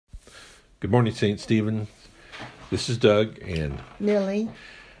Good morning, St. Stephen. This is Doug and Millie.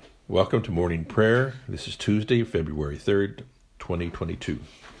 Welcome to morning prayer. This is Tuesday, February 3rd, 2022.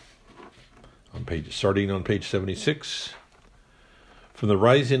 Starting on page 76. From the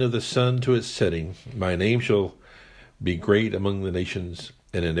rising of the sun to its setting, my name shall be great among the nations,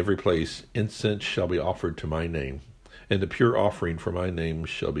 and in every place incense shall be offered to my name, and the pure offering for my name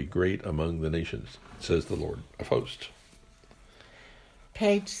shall be great among the nations, says the Lord of hosts.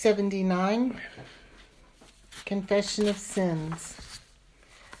 Page 79, Confession of Sins.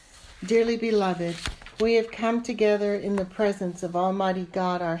 Dearly beloved, we have come together in the presence of Almighty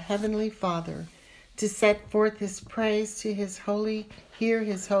God, our Heavenly Father, to set forth His praise to hear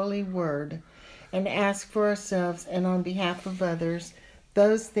His holy word, and ask for ourselves and on behalf of others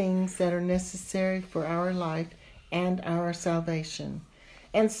those things that are necessary for our life and our salvation,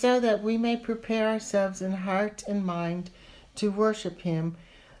 and so that we may prepare ourselves in heart and mind to worship Him,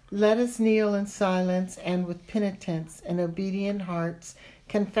 let us kneel in silence and with penitence and obedient hearts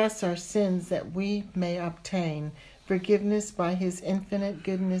confess our sins, that we may obtain forgiveness by His infinite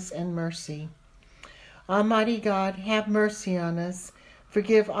goodness and mercy. Almighty God, have mercy on us.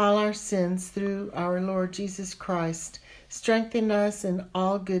 Forgive all our sins through our Lord Jesus Christ. Strengthen us in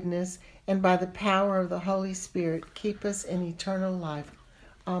all goodness, and by the power of the Holy Spirit, keep us in eternal life.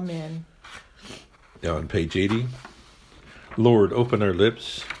 Amen. Now on page 80. Lord, open our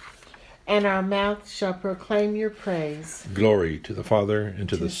lips, and our mouth shall proclaim your praise. Glory to the Father, and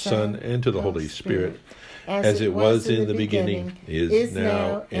to the Son, and to the Holy Spirit, as it was in the beginning, is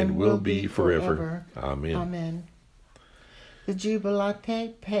now, and will be forever. Amen. Amen. The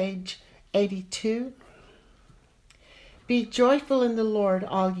Jubilate, page 82. Be joyful in the Lord,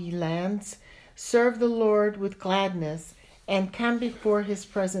 all ye lands. Serve the Lord with gladness, and come before His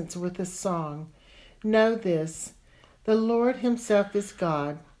presence with a song. Know this, the Lord Himself is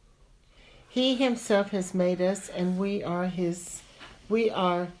God. He Himself has made us, and we are His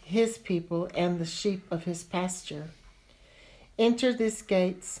people and the sheep of His pasture. Enter His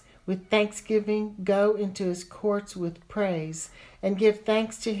gates with thanksgiving, go into His courts with praise, and give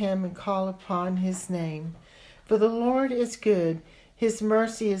thanks to Him and call upon His name. For the Lord is good, His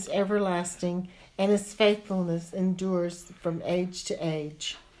mercy is everlasting, and His faithfulness endures from age to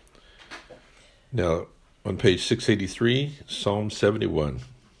age. Now, on page 683, Psalm 71.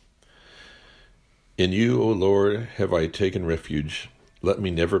 In you, O Lord, have I taken refuge. Let me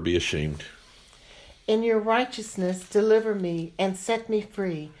never be ashamed. In your righteousness deliver me and set me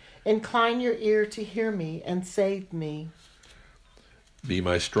free. Incline your ear to hear me and save me. Be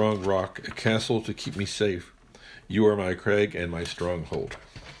my strong rock, a castle to keep me safe. You are my crag and my stronghold.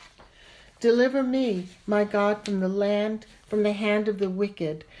 Deliver me, my God, from the hand of the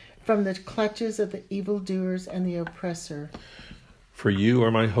wicked, from the clutches of the evildoers and the oppressor. For you are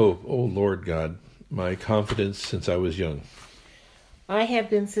my hope, O Lord God, my confidence since I was young. I have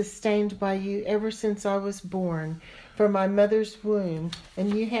been sustained by you ever since I was born, from my mother's womb,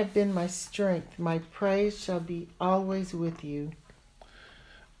 and you have been my strength. My praise shall be always with you.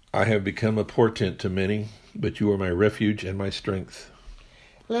 I have become a portent to many, but you are my refuge and my strength.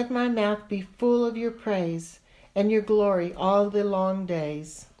 Let my mouth be full of your praise and your glory all the long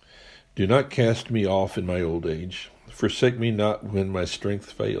days. Do not cast me off in my old age. Forsake me not when my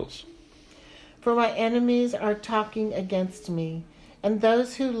strength fails. For my enemies are talking against me, and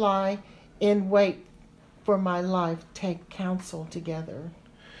those who lie in wait for my life take counsel together.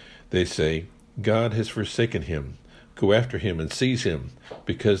 They say, God has forsaken him. Go after him and seize him,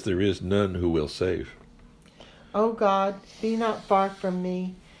 because there is none who will save. O God, be not far from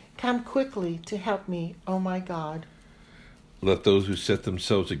me. Come quickly to help me, O my God. Let those who set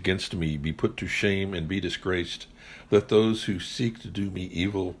themselves against me be put to shame and be disgraced. Let those who seek to do me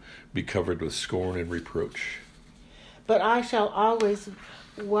evil be covered with scorn and reproach. But I shall always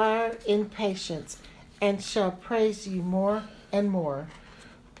wear in patience, and shall praise you more and more.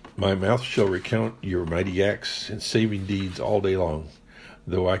 My mouth shall recount your mighty acts and saving deeds all day long,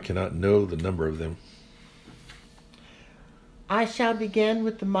 though I cannot know the number of them. I shall begin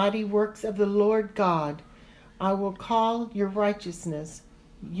with the mighty works of the Lord God. I will call your righteousness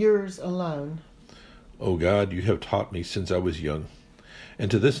yours alone. O God, you have taught me since I was young, and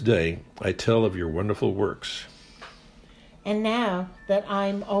to this day I tell of your wonderful works. And now that I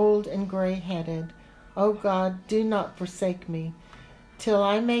am old and gray-headed, O God, do not forsake me, till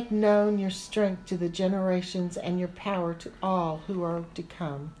I make known your strength to the generations and your power to all who are to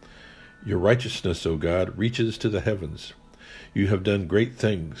come. Your righteousness, O God, reaches to the heavens. You have done great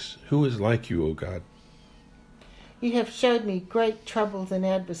things. Who is like you, O God? You have showed me great troubles and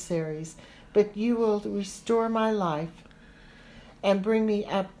adversaries, but you will restore my life and bring me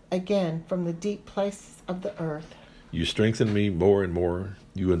up again from the deep places of the earth. You strengthen me more and more.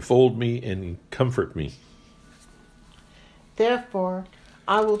 You enfold me and comfort me. Therefore,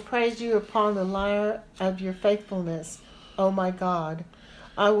 I will praise you upon the lyre of your faithfulness, O my God.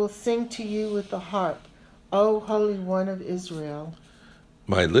 I will sing to you with the harp, O Holy One of Israel.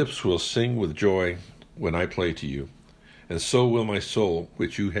 My lips will sing with joy when I play to you, and so will my soul,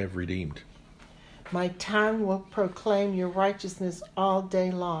 which you have redeemed. My tongue will proclaim your righteousness all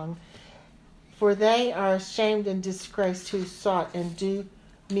day long, for they are ashamed and disgraced who sought and do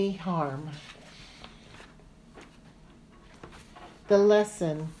me harm. The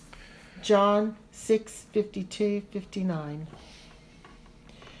lesson, John 6:52-59.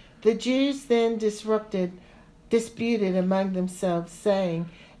 The Jews then disputed among themselves, saying,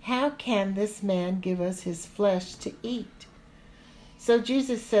 "How can this man give us his flesh to eat?" So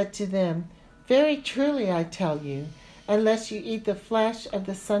Jesus said to them, "Very truly I tell you, unless you eat the flesh of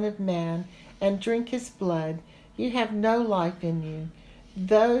the Son of Man and drink his blood, you have no life in you.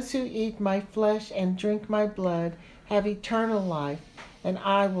 Those who eat my flesh and drink my blood have eternal life, and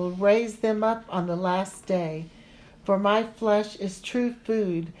I will raise them up on the last day. For my flesh is true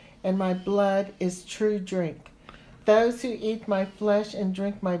food, and my blood is true drink. Those who eat my flesh and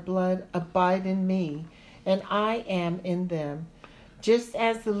drink my blood abide in me, and I am in them. Just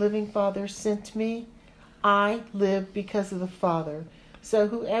as the living Father sent me, I live because of the Father. So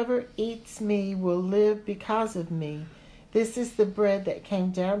whoever eats me will live because of me. This is the bread that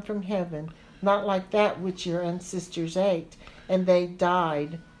came down from heaven, not like that which your ancestors ate, and they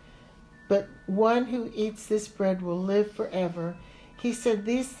died. But one who eats this bread will live forever." He said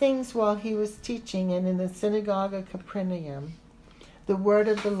these things while he was teaching and in the synagogue of Capernaum. The word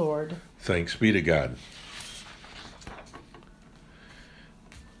of the Lord. Thanks be to God.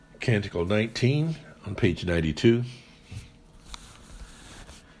 Canticle 19 on page 92.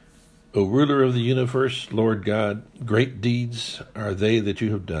 O ruler of the universe, Lord God, great deeds are they that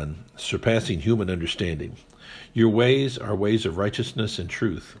you have done, surpassing human understanding. Your ways are ways of righteousness and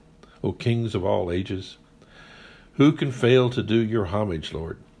truth, O kings of all ages. Who can fail to do your homage,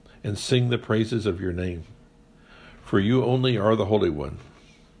 Lord, and sing the praises of your name? For you only are the Holy One.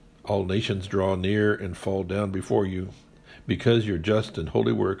 All nations draw near and fall down before you, because your just and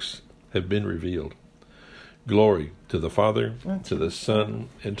holy works have been revealed. Glory to the Father, to the Son,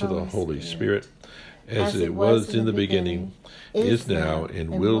 and to the Holy Spirit, as it was in the beginning, is now,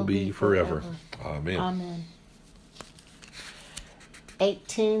 and will be forever. Amen. Amen.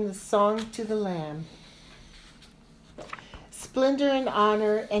 18. The Song to the Lamb. Splendor and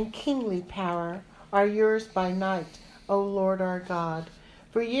honor and kingly power are yours by night, O Lord our God.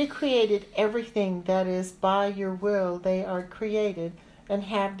 For you created everything, that is, by your will they are created and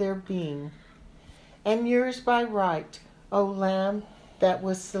have their being. And yours by right, O Lamb that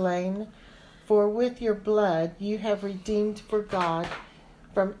was slain, for with your blood you have redeemed for God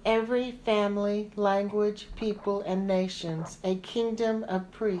from every family, language, people, and nations a kingdom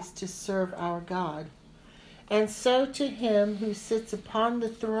of priests to serve our God. And so to him who sits upon the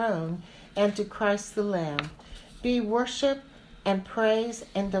throne and to Christ the Lamb be worship and praise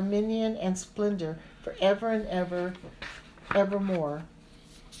and dominion and splendor forever and ever, evermore.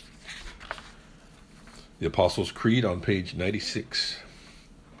 The Apostles' Creed on page 96.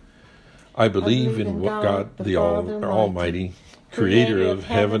 I believe in God the Almighty, creator of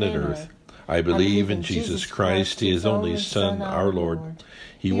heaven and earth. I believe in Jesus Christ, his only Son, our Lord.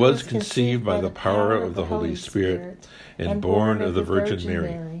 He was conceived by the power of the Holy Spirit and born of the Virgin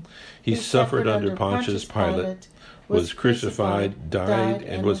Mary. He suffered under Pontius Pilate, was crucified, died,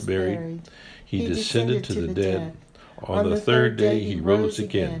 and was buried. He descended to the dead. On the third day he rose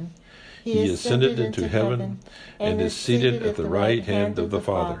again. He ascended into heaven and is seated at the right hand of the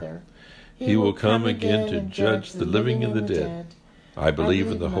Father. He will come again to judge the living and the dead. I believe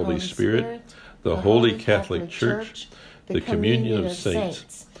in the Holy Spirit, the Holy Catholic Church, the communion of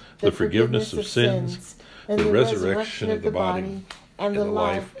saints, the forgiveness of sins, the resurrection of the body, and the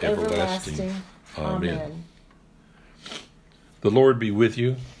life everlasting. Amen. The Lord be with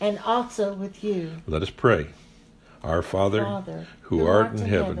you. And also with you. Let us pray. Our Father, who art in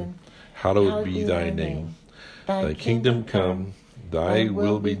heaven, hallowed be thy name. Thy kingdom come, thy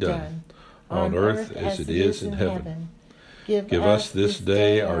will be done, on earth as it is in heaven. Give us this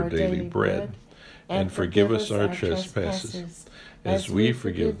day our daily bread, and forgive us our trespasses, as we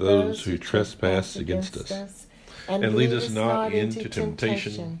forgive those who trespass against us. And lead us not into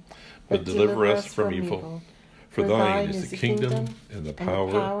temptation, but deliver us from evil. For thine is the kingdom, and the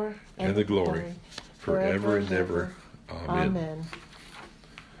power, and the glory, forever and ever. Amen.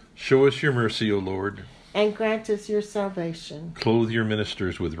 Show us your mercy, O Lord. and grant us your salvation. Clothe your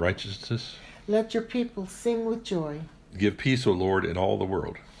ministers with righteousness. Let your people sing with joy. Give peace, O Lord, in all the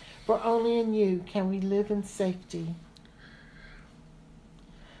world. For only in you can we live in safety.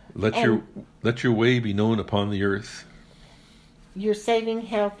 Let your way be known upon the earth. Your saving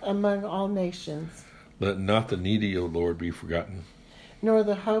health among all nations. Let not the needy, O Lord, be forgotten. Nor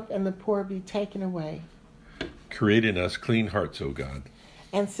the hope and the poor be taken away. Create in us clean hearts, O God.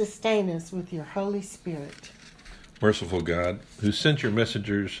 And sustain us with your Holy Spirit. Merciful God, who sent your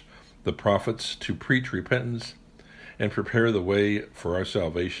messengers, the prophets, to preach repentance and prepare the way for our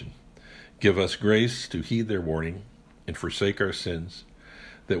salvation, give us grace to heed their warning and forsake our sins,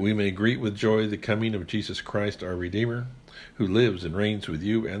 that we may greet with joy the coming of Jesus Christ, our Redeemer, who lives and reigns with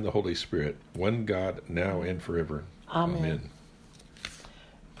you and the Holy Spirit, one God, now and forever. Amen.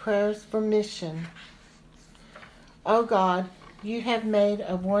 Prayers for mission. O God, you have made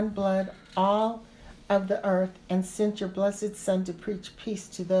of one blood all of the earth and sent your blessed Son to preach peace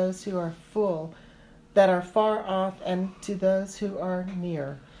to those who are that are far off, and to those who are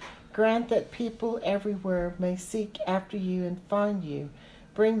near. Grant that people everywhere may seek after you and find you.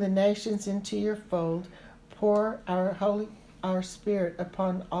 Bring the nations into your fold. Pour our Spirit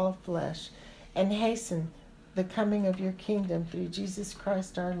upon all flesh, and hasten the coming of your kingdom through Jesus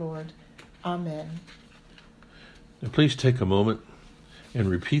Christ our Lord. Amen. Now please take a moment and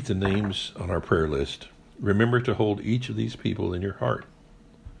repeat the names on our prayer list. Remember to hold each of these people in your heart.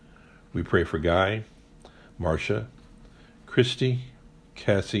 We pray for Guy, Marcia, Christy,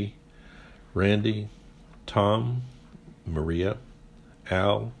 Cassie, Randy, Tom, Maria,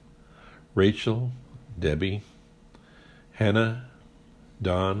 Al, Rachel, Debbie, Hannah,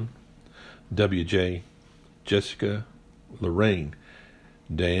 Don, WJ, Jessica, Lorraine,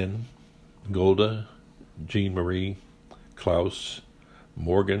 Dan, Golda, Jean Marie, Klaus,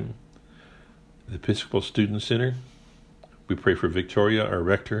 Morgan, the Episcopal Student Center. We pray for Victoria, our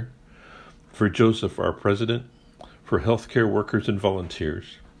rector, for Joseph, our president, for healthcare workers and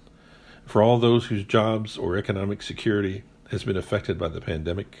volunteers, for all those whose jobs or economic security has been affected by the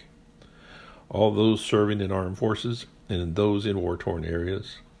pandemic, all those serving in armed forces and those in war-torn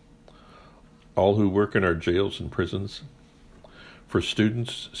areas, all who work in our jails and prisons, for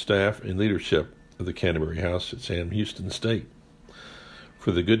students, staff, and leadership of the Canterbury House at Sam Houston State,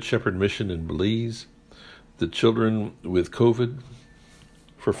 for the Good Shepherd Mission in Belize, the children with COVID,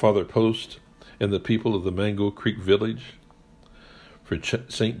 for Father Post and the people of the Mango Creek Village, for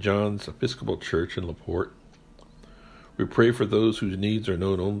St. John's Episcopal Church in LaPorte. We pray for those whose needs are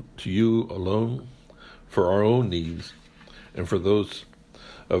known to you alone, for our own needs, and for those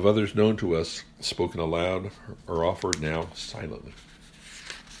of others known to us, spoken aloud or offered now silently.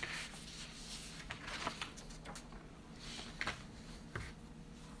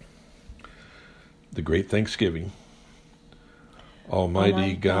 The Great Thanksgiving.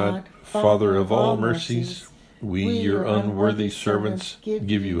 Almighty God, Father of all mercies, we, your unworthy servants,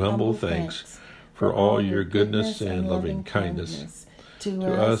 give you humble thanks for all your goodness and loving kindness to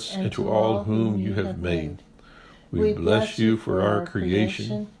us and to all whom you have made. We bless you for our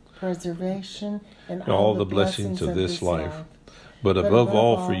creation, preservation, and all the blessings of this life, but above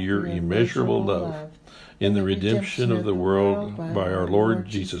all for your immeasurable love in the redemption of the world by our Lord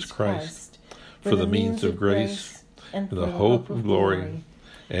Jesus Christ, for the means of grace and the hope of glory.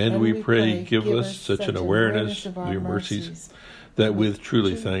 And we pray, give us such an awareness of your mercies, that with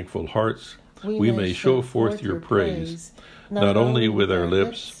truly thankful hearts we may show forth your praise, not only with our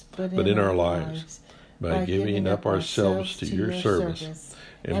lips, but in our lives, by giving up ourselves to your service,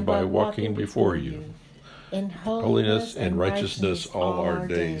 and by walking before you in holiness and righteousness all our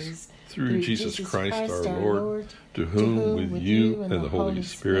days, through Jesus Christ our Lord, to whom with you and the Holy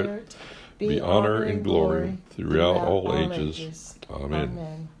Spirit be honor and glory throughout all ages.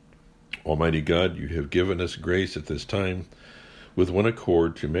 Amen. Almighty God, you have given us grace at this time with one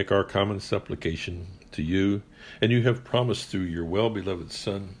accord to make our common supplication to you, and you have promised through your well-beloved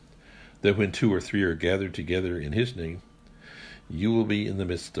Son that when 2 or 3 are gathered together in his name, you will be in the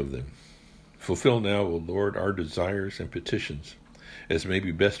midst of them. Fulfill now, O Lord, our desires and petitions, as may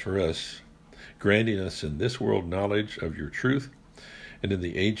be best for us, granting us in this world knowledge of your truth, and in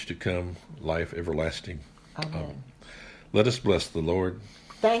the age to come, life everlasting. Amen. Let us bless the Lord.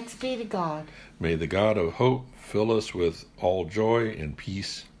 Thanks be to God. May the God of hope fill us with all joy and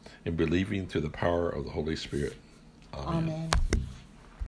peace in believing through the power of the Holy Spirit. Amen. Amen.